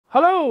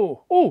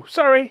Hello! Oh,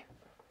 sorry.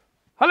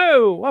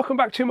 Hello, welcome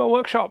back to my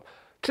workshop.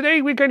 Today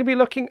we're going to be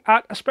looking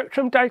at a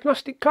Spectrum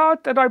diagnostic card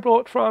that I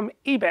bought from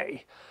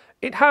eBay.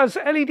 It has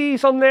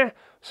LEDs on there,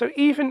 so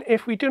even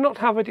if we do not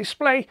have a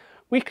display,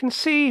 we can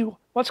see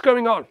what's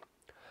going on.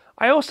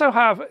 I also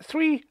have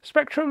 3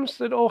 Spectrums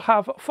that all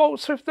have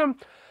faults with them,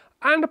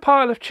 and a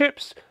pile of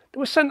chips that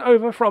was sent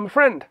over from a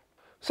friend.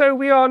 So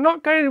we are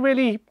not going to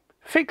really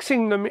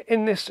fixing them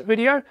in this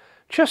video,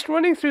 just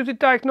running through the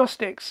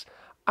diagnostics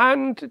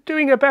and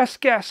doing a best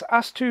guess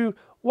as to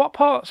what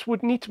parts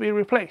would need to be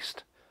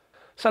replaced.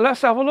 So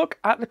let's have a look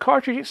at the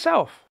cartridge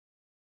itself.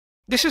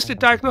 This is the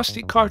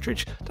diagnostic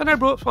cartridge that I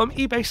bought from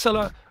eBay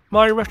seller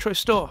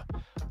myretrostore.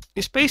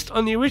 It's based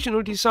on the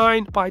original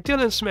design by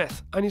Dylan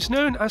Smith and is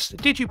known as the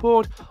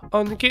Digiboard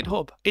on the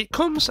GitHub. It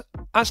comes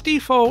as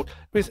default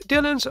with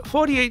Dylan's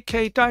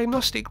 48K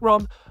diagnostic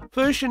ROM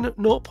version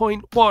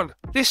 0.1.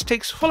 This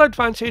takes full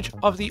advantage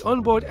of the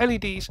onboard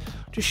LEDs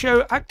to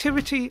show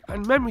activity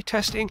and memory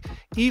testing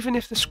even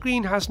if the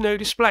screen has no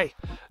display.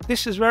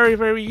 This is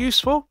very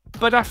useful,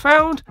 but I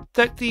found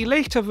that the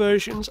later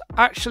versions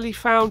actually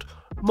found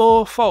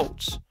more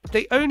faults.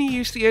 They only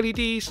use the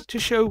LEDs to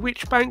show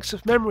which banks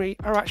of memory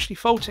are actually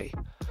faulty.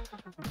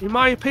 In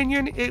my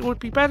opinion, it would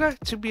be better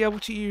to be able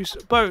to use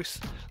both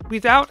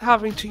without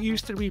having to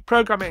use the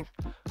reprogramming.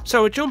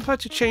 So a jumper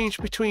to change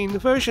between the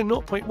version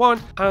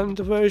 0.1 and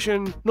the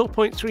version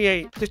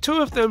 0.38. The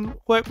two of them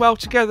work well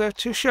together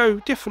to show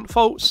different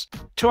faults.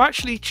 To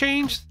actually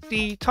change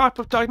the type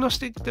of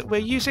diagnostic that we're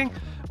using,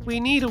 we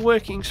need a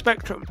working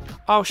Spectrum.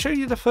 I'll show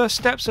you the first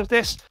steps of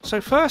this. So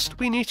first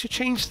we need to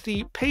change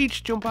the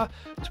page jumper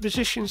to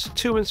positions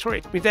 2 and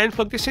 3. We then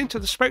plug this into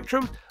the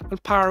Spectrum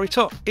and power it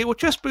up. It will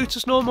just boot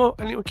as normal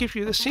and it will give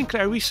you the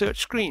Sinclair research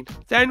screen.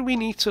 Then we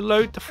need to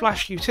load the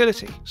flash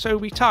utility. So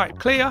we type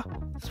clear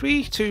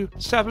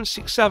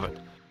 32767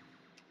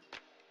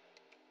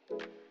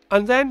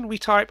 and then we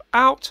type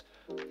out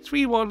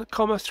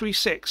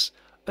 31,36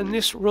 and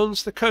this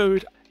runs the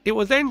code. It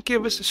will then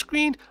give us a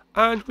screen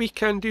and we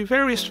can do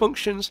various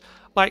functions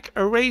like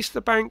erase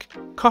the bank,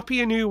 copy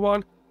a new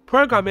one,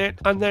 program it,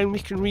 and then we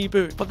can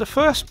reboot. But the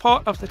first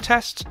part of the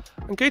tests,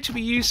 I'm going to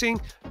be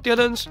using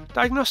Dylan's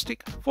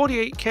Diagnostic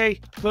 48K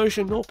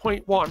version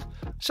 0.1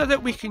 so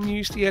that we can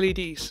use the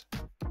LEDs.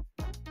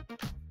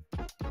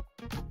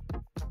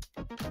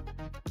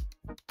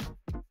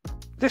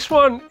 This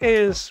one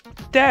is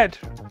dead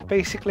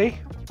basically,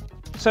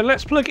 so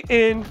let's plug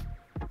in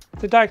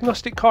the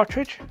diagnostic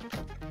cartridge.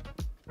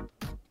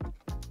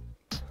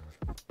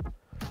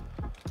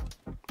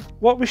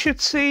 What we should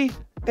see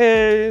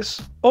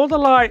is all the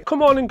light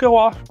come on and go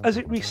off as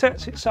it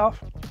resets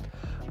itself,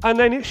 and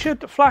then it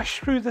should flash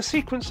through the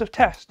sequence of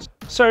tests.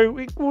 So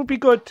it would be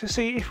good to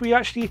see if we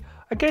actually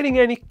are getting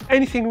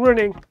anything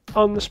running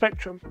on the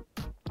Spectrum.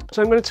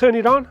 So I'm going to turn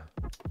it on.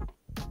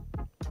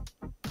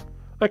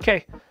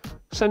 Okay,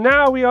 so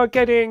now we are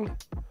getting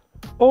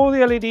all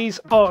the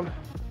LEDs on.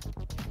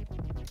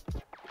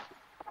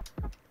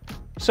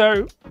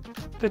 So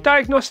the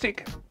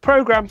diagnostic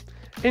program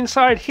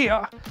inside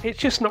here, it's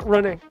just not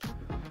running.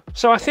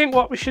 So I think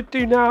what we should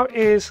do now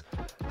is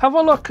have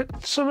a look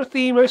at some of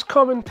the most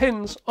common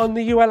pins on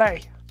the ULA.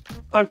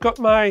 I've got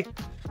my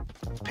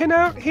pin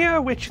out here,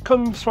 which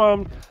comes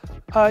from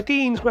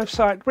Dean's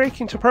website,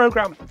 Breaking to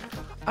Program.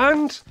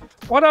 And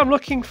what I'm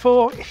looking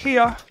for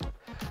here,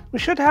 we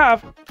should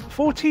have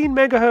 14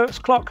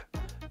 megahertz clock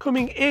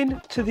coming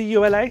in to the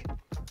ULA.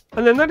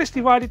 And then that is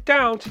divided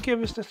down to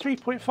give us the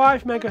 3.5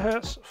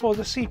 megahertz for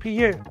the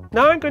CPU.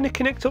 Now I'm going to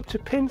connect up to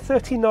pin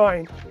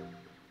 39.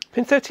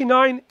 Pin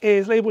 39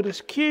 is labeled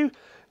as Q,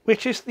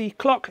 which is the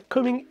clock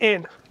coming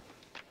in.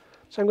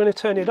 So I'm going to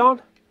turn it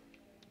on.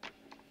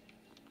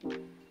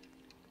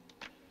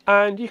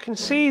 And you can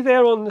see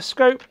there on the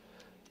scope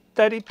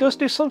that it does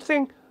do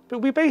something, but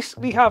we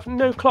basically have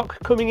no clock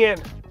coming in.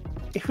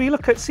 If we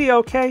look at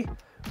CLK,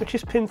 which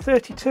is pin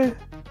 32,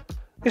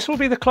 this will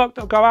be the clock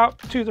that will go out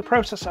to the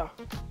processor.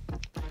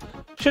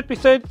 Should be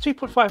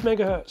 3.5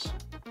 megahertz.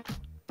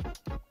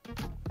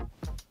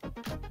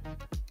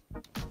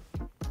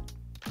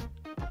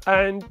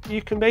 And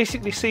you can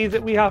basically see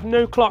that we have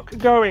no clock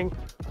going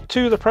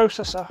to the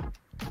processor.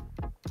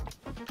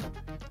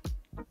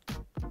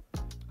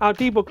 Our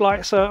debug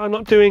lights are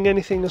not doing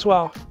anything as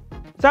well.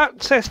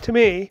 That says to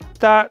me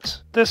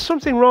that there's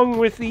something wrong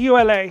with the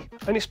ULA,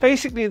 and it's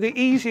basically the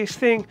easiest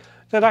thing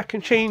that I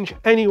can change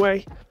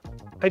anyway.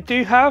 I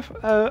do have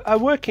a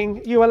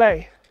working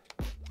ULA.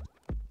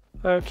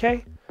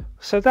 Okay,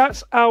 so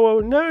that's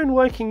our known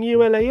working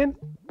ULA in.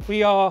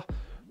 We are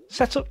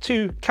set up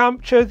to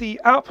capture the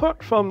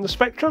output from the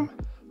Spectrum,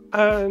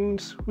 and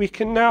we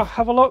can now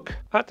have a look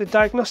at the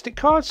diagnostic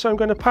card. So I'm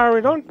going to power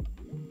it on.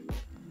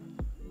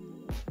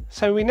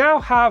 So we now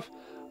have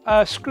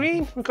a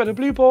screen. We've got a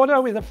blue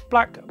border with a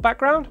black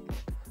background,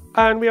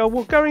 and we are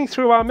going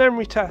through our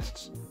memory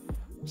tests.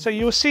 So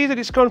you'll see that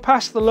it's gone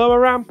past the lower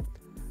RAM.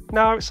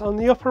 Now it's on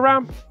the upper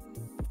RAM.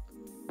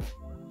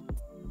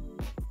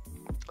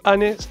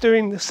 And it's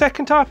doing the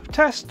second type of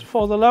test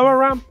for the lower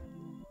RAM.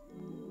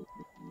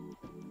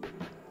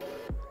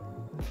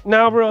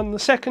 Now we're on the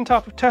second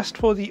type of test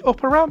for the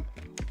upper RAM.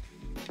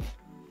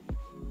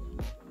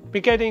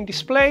 We're getting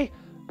display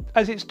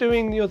as it's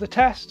doing the other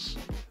tests.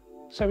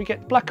 So we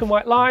get black and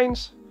white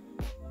lines.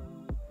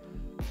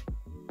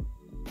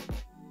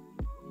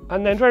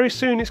 And then very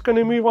soon it's going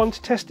to move on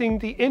to testing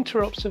the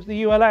interrupts of the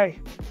ULA.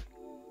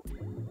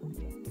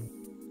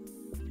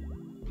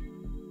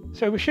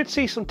 So we should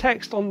see some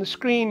text on the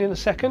screen in a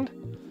second.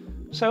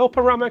 So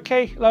upper RAM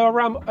okay, lower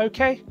RAM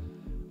okay.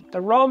 The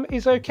ROM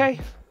is okay.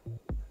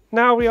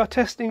 Now we are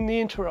testing the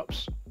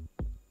interrupts.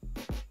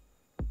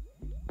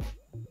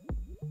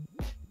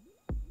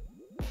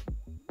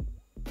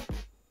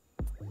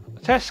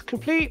 Test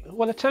complete.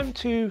 We'll attempt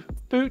to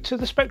boot to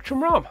the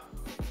Spectrum ROM.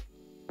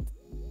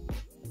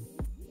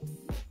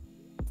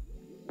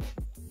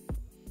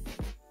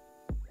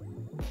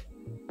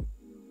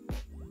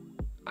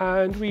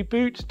 And we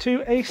boot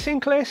to a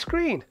Sinclair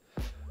screen.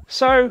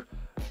 So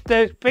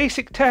the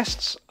basic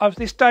tests of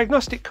this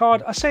diagnostic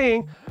card are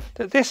saying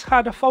that this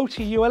had a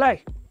faulty ULA.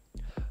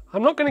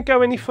 I'm not going to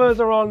go any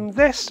further on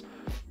this.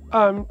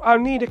 I'll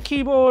need a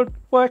keyboard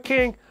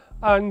working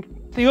and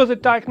the other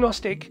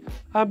diagnostic,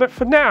 but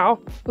for now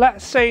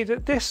let's say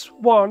that this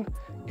one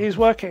is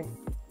working.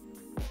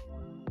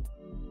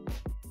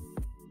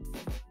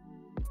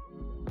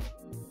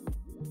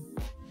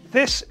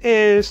 This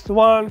is the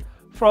one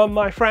from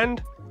my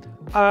friend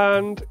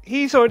and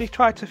he's already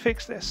tried to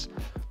fix this.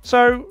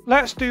 So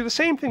let's do the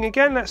same thing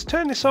again. Let's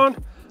turn this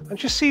on and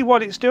just see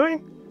what it's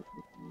doing.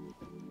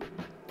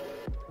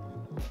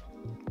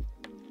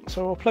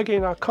 So we'll plug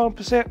in our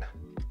composite.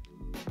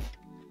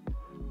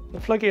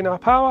 We'll plug in our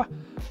power.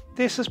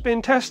 This has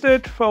been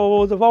tested for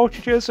all the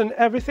voltages and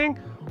everything.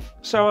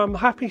 So I'm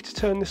happy to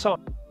turn this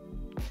on.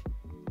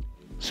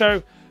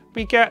 So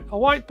we get a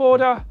white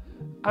border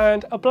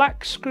and a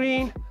black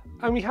screen,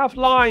 and we have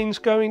lines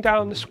going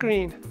down the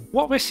screen.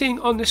 What we're seeing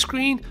on the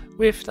screen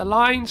with the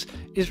lines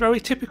is very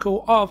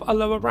typical of a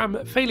lower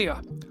RAM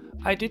failure.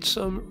 I did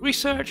some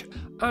research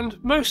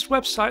and most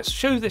websites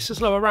show this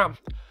as lower RAM.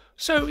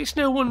 So it's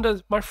no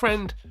wonder my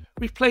friend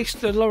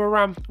replaced the lower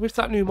RAM with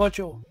that new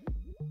module.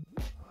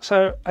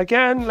 So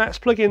again, let's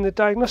plug in the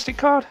diagnostic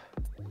card.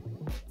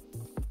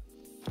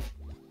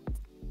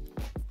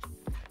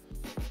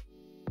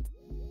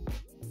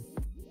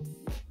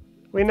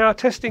 We're now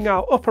testing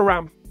our upper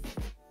RAM.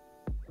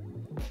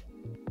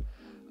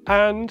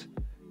 And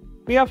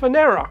we have an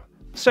error.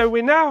 So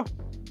we're now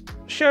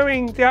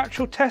showing the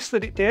actual test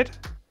that it did,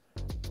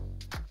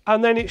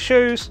 and then it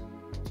shows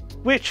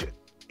which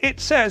it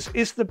says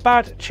is the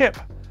bad chip.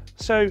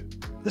 So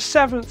the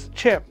 7th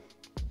chip.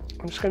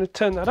 I'm just going to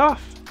turn that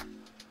off.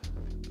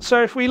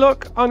 So if we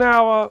look on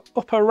our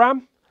upper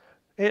RAM,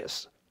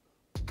 it's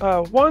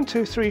 1,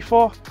 2, 3,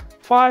 4,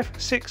 5,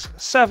 6,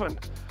 7.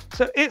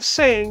 So it's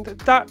saying that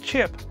that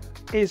chip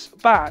is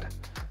bad.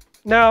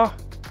 Now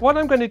what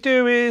I'm going to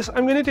do is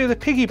I'm going to do the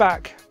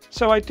piggyback.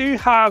 So I do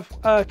have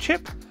a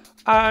chip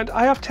and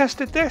I have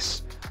tested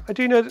this. I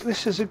do know that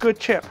this is a good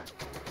chip.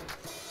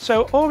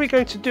 So all we're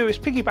going to do is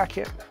piggyback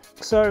it.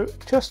 So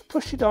just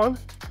push it on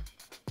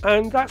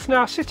and that's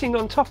now sitting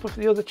on top of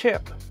the other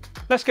chip.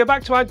 Let's go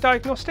back to our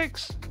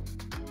diagnostics.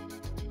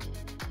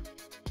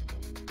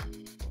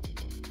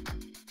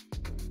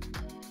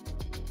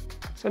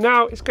 So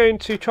now it's going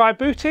to try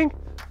booting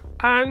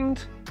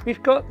and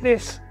we've got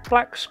this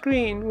black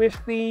screen with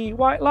the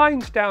white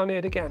lines down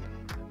it again.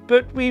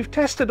 But we've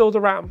tested all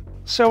the RAM.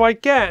 So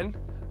again,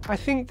 I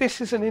think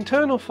this is an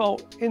internal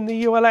fault in the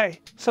ULA.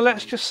 So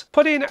let's just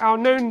put in our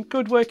known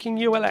good working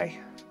ULA.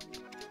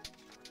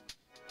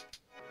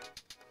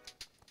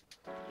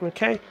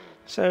 Okay,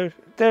 so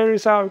there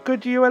is our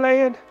good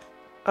ULA in,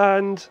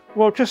 and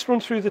we'll just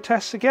run through the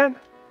tests again.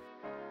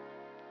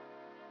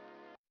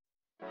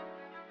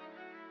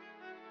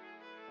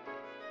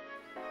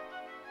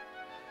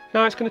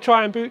 Now it's going to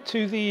try and boot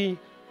to the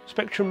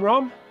Spectrum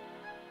ROM.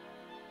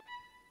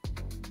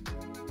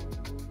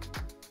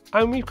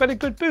 And we've got a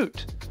good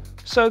boot.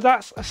 So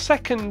that's a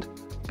second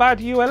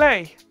bad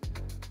ULA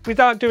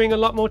without doing a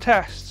lot more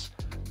tests.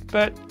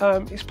 But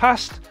it's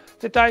passed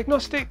the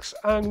diagnostics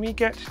and we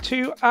get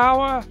to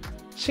our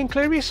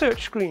Sinclair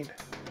research screen.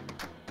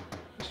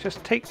 Let's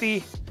just take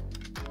the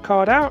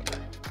card out,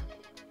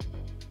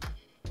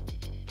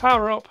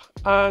 power up,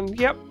 and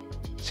yep,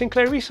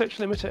 Sinclair Research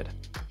Limited.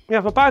 We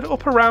have a bad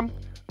upper RAM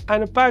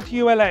and a bad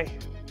ULA.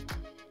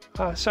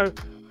 So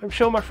I'm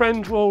sure my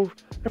friend will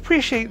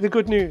appreciate the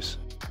good news.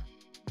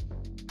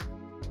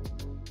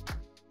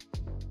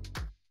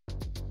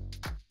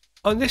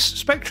 On this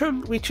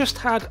Spectrum, we just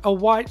had a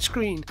white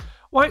screen,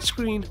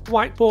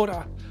 white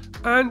border,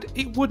 and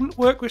it wouldn't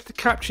work with the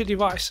capture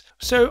device.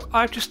 So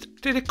I just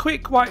did a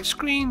quick white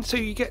screen so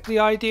you get the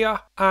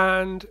idea,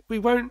 and we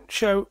won't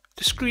show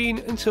the screen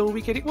until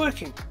we get it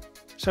working.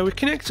 So we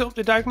connect up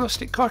the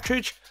diagnostic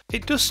cartridge.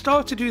 It does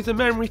start to do the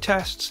memory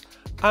tests,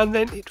 and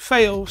then it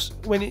fails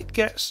when it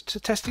gets to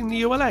testing the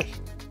ULA.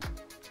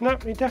 No,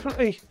 it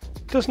definitely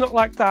does not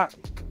like that.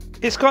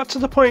 It's got to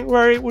the point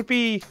where it would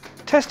be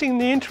testing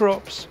the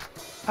interrupts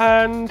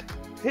and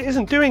it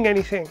isn't doing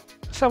anything.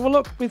 Let's have a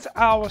look with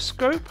our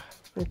scope.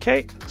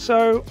 Okay,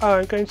 so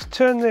I'm going to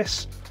turn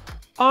this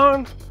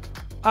on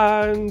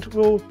and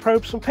we'll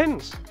probe some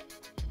pins.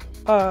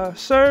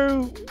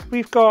 So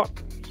we've got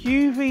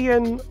U, V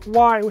and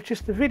Y, which is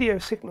the video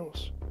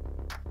signals.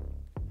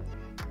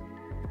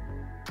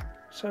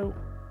 So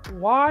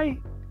Y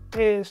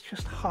is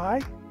just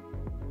high.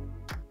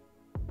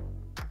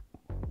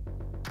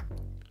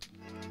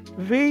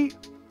 V,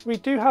 we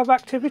do have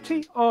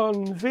activity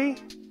on V.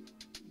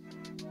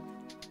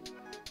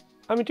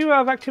 And we do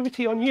have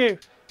activity on U.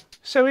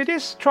 So it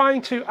is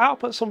trying to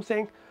output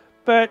something,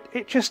 but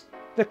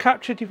the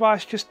capture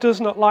device just does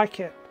not like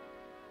it.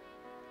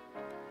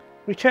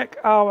 We check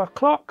our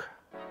clock.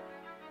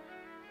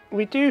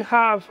 We do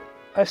have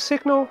a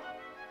signal.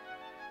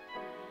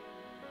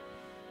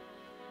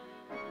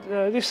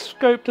 This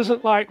scope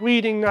doesn't like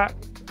reading that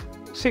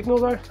signal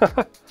though.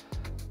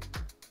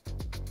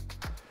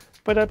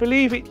 But I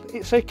believe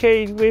it's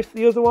okay with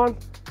the other one.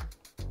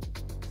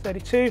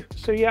 32.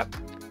 So yep,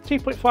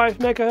 2.5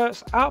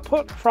 megahertz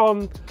output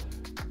from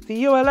the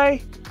ULA.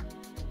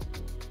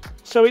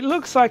 So it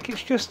looks like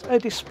it's just a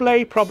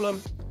display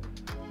problem.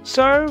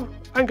 So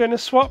I'm going to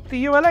swap the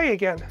ULA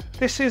again.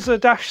 This is a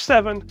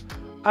 -7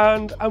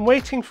 and I'm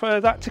waiting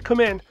for that to come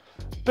in.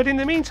 But in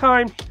the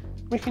meantime,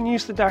 we can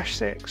use the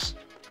 -6.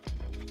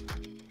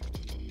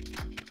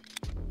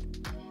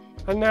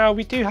 And now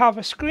we do have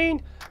a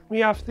screen. We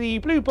have the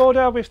blue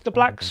border with the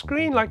black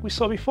screen like we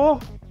saw before.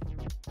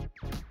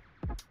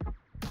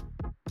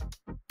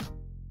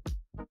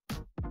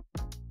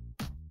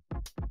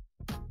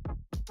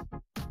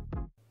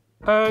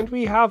 And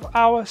we have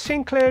our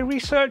Sinclair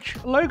Research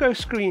logo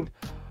screen.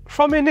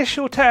 From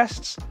initial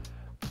tests,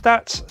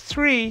 that's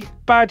 3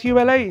 bad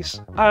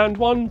ULAs and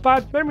 1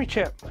 bad memory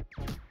chip.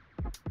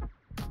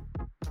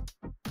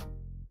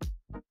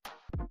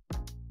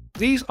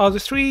 These are the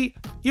 3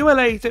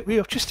 ULA that we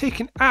have just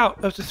taken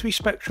out of the 3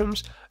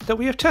 spectrums that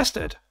we have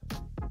tested.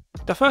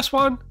 The first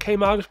one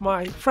came out of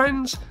my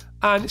friend's,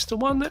 and it's the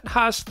one that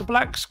has the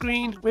black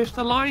screen with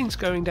the lines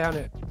going down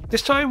it.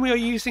 This time we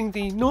are using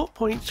the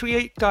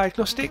 0.38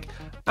 diagnostic,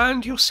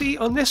 and you'll see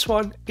on this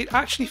one it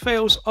actually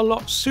fails a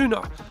lot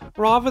sooner.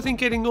 Rather than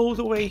getting all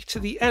the way to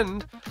the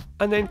end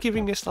and then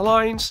giving us the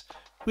lines,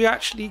 we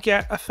actually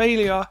get a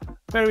failure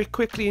very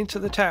quickly into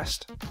the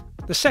test.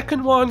 The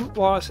second one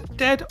was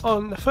dead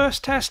on the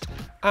first test,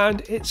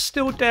 and it's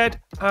still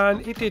dead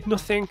and it did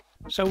nothing,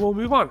 so we'll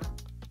move on.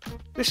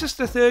 This is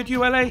the third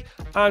ULA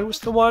and was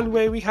the one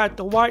where we had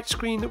the white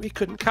screen that we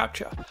couldn't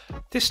capture.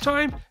 This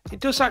time it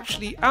does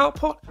actually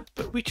output,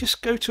 but we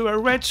just go to a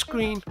red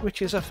screen,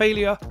 which is a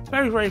failure,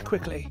 very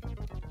quickly.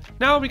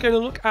 Now we're going to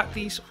look at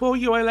these 4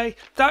 ULA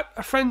that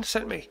a friend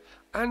sent me,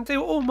 and they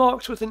were all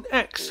marked with an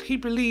X. He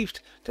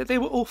believed that they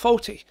were all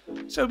faulty,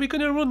 so we're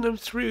going to run them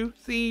through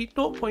the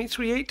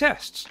 0.38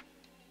 tests.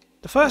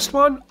 The first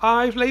one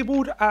I've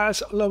labelled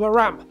as lower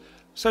RAM,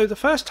 so the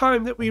first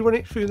time that we run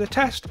it through the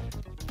test,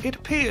 it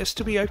appears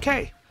to be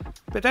okay.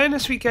 But then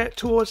as we get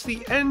towards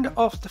the end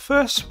of the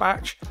first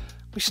batch,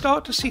 we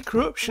start to see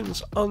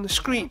corruptions on the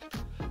screen.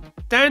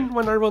 Then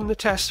when I run the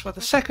test for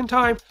the second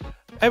time,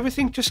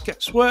 everything just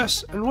gets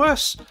worse and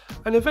worse,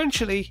 and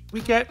eventually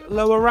we get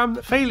lower RAM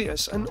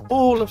failures and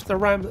all of the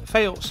RAM that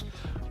fails.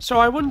 So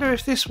I wonder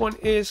if this one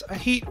is a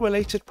heat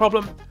related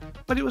problem,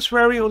 but it was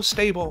very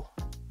unstable.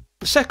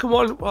 The second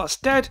one was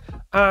dead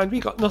and we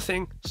got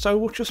nothing, so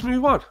we'll just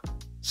move on.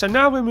 So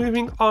now we're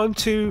moving on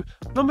to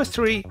number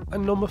 3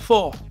 and number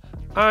 4,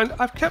 and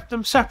I've kept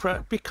them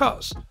separate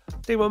because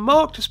they were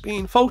marked as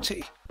being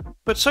faulty,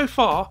 but so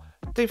far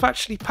they've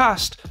actually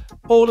passed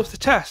all of the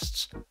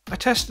tests. I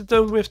tested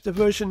them with the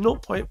version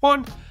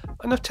 0.1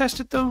 and I've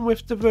tested them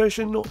with the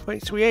version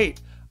 0.38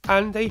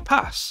 and they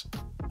pass.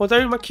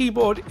 Although my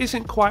keyboard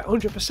isn't quite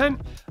 100%,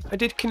 I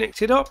did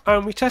connect it up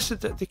and we tested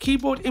that the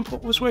keyboard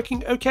input was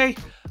working okay,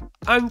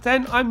 and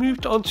then I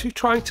moved on to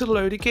trying to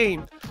load a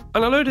game,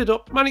 and I loaded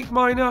up Manic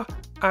Miner,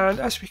 and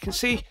as we can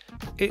see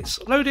it's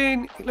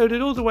loading. It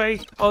loaded all the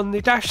way on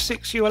the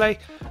 -6 ULA,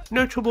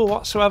 no trouble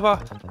whatsoever.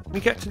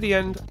 We get to the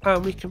end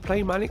and we can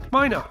play Manic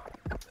Miner.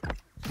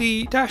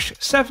 The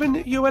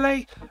 -7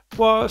 ULA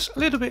was a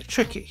little bit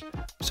tricky,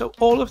 so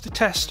all of the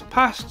tests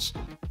passed,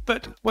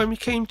 but when we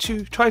came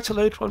to try to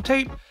load from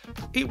tape,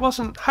 it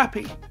wasn't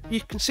happy.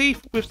 You can see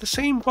with the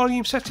same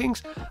volume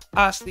settings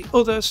as the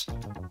others,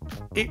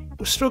 it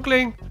was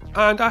struggling,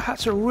 and I had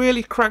to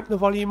really crank the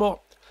volume up,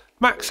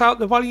 max out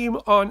the volume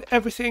on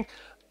everything,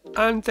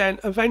 and then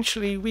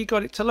eventually we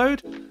got it to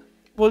load.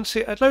 Once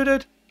it had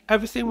loaded,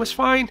 everything was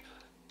fine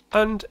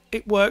and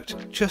it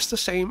worked just the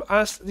same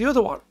as the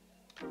other one.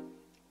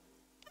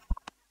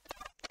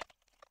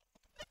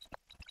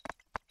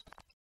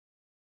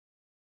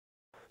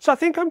 So I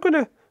think I'm going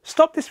to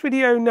stop this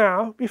video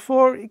now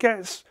before it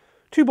gets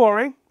too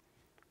boring.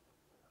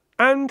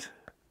 And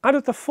out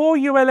of the 4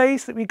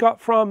 ULAs that we got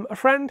from a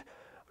friend,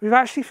 we've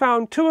actually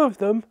found 2 of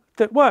them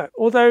that work.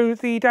 Although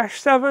the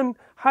 -7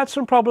 had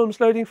some problems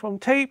loading from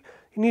tape,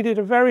 it needed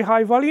a very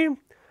high volume,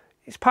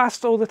 it's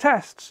passed all the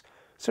tests.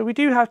 So we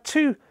do have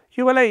 2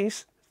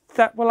 ULAs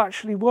that will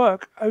actually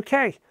work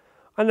okay.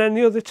 and then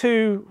the other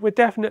two were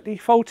definitely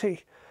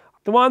faulty.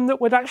 The one that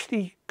would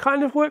actually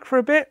kind of work for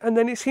a bit, and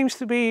then it seems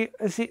to be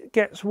as it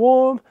gets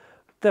warm,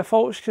 the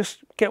faults just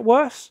get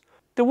worse.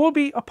 There will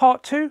be a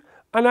part 2,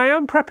 and I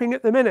am prepping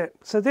at the minute.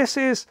 So this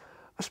is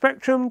a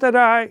Spectrum that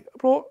I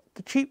bought,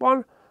 the cheap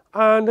one,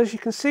 and as you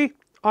can see,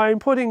 I'm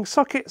putting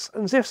sockets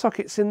and ZIF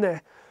sockets in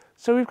there.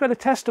 So we've got a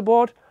tester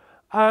board,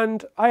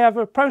 and I have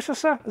a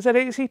processor, a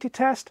Z80 to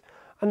test,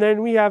 and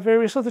then we have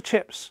various other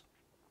chips.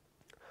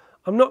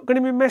 I'm not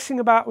going to be messing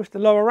about with the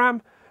lower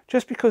RAM,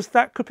 just because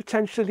that could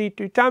potentially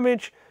do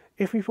damage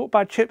if we put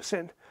bad chips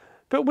in.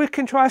 But we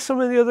can try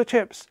some of the other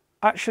chips,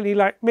 actually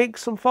like make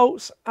some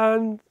faults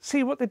and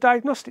see what the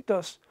diagnostic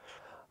does.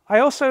 I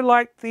also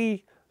like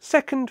the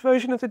second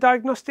version of the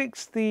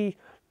diagnostics, the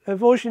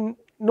version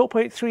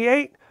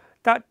 0.38,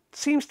 that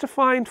seems to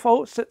find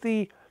faults that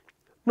the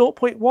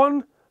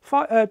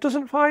 0.1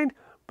 doesn't find,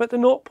 but the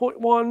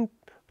 0.1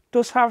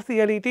 does have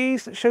the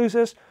LEDs that shows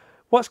us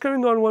what's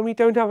going on when we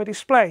don't have a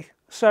display.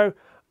 So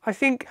I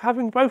think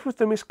having both of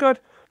them is good,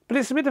 but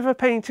it's a bit of a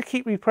pain to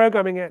keep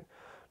reprogramming it.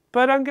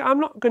 But I'm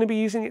not going to be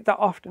using it that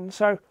often,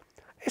 so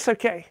it's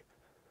okay.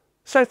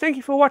 So thank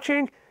you for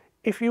watching.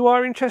 If you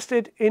are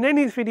interested in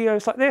any of the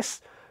videos like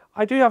this,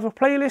 I do have a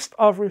playlist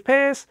of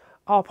repairs.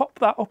 I'll pop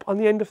that up on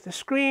the end of the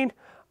screen,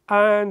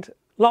 and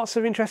lots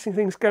of interesting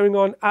things going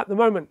on at the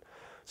moment.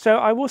 So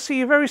I will see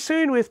you very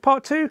soon with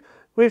part 2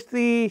 with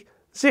the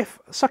ZIF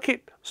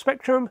socket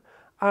Spectrum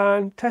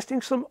and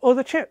testing some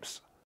other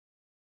chips.